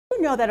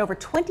you know that over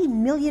 20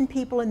 million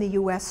people in the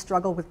U.S.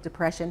 struggle with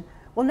depression?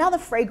 Well, now the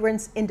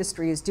fragrance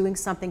industry is doing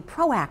something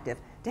proactive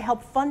to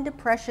help fund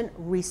depression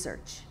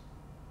research.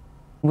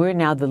 We're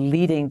now the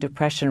leading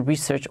depression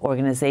research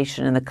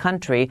organization in the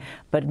country,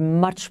 but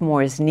much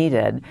more is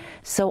needed.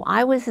 So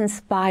I was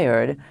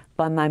inspired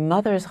by my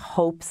mother's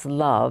Hope's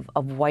love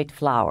of white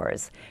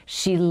flowers.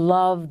 She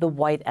loved the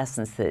white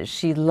essences.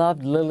 She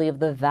loved lily of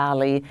the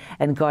valley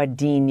and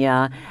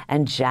gardenia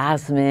and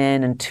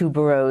jasmine and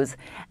tuberose.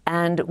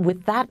 And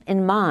with that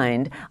in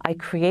mind, I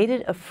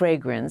created a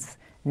fragrance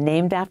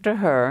named after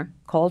her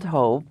called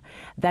Hope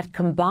that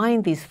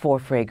combined these four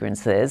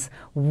fragrances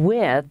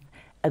with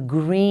a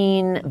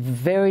green,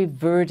 very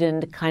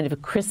verdant, kind of a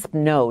crisp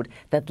note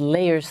that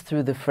layers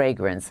through the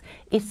fragrance.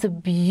 It's a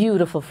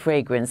beautiful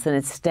fragrance and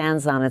it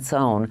stands on its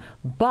own,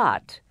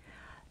 but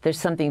there's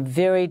something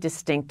very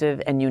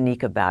distinctive and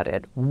unique about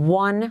it.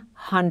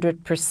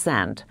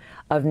 100%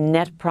 of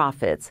net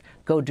profits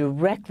go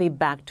directly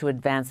back to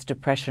advanced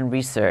depression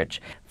research.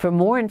 For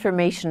more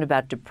information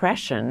about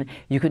depression,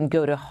 you can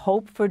go to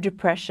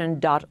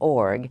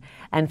hopefordepression.org.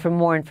 And for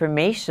more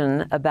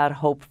information about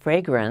Hope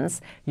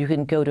Fragrance, you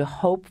can go to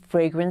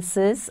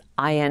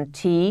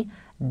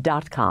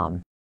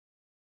hopefragrances.com.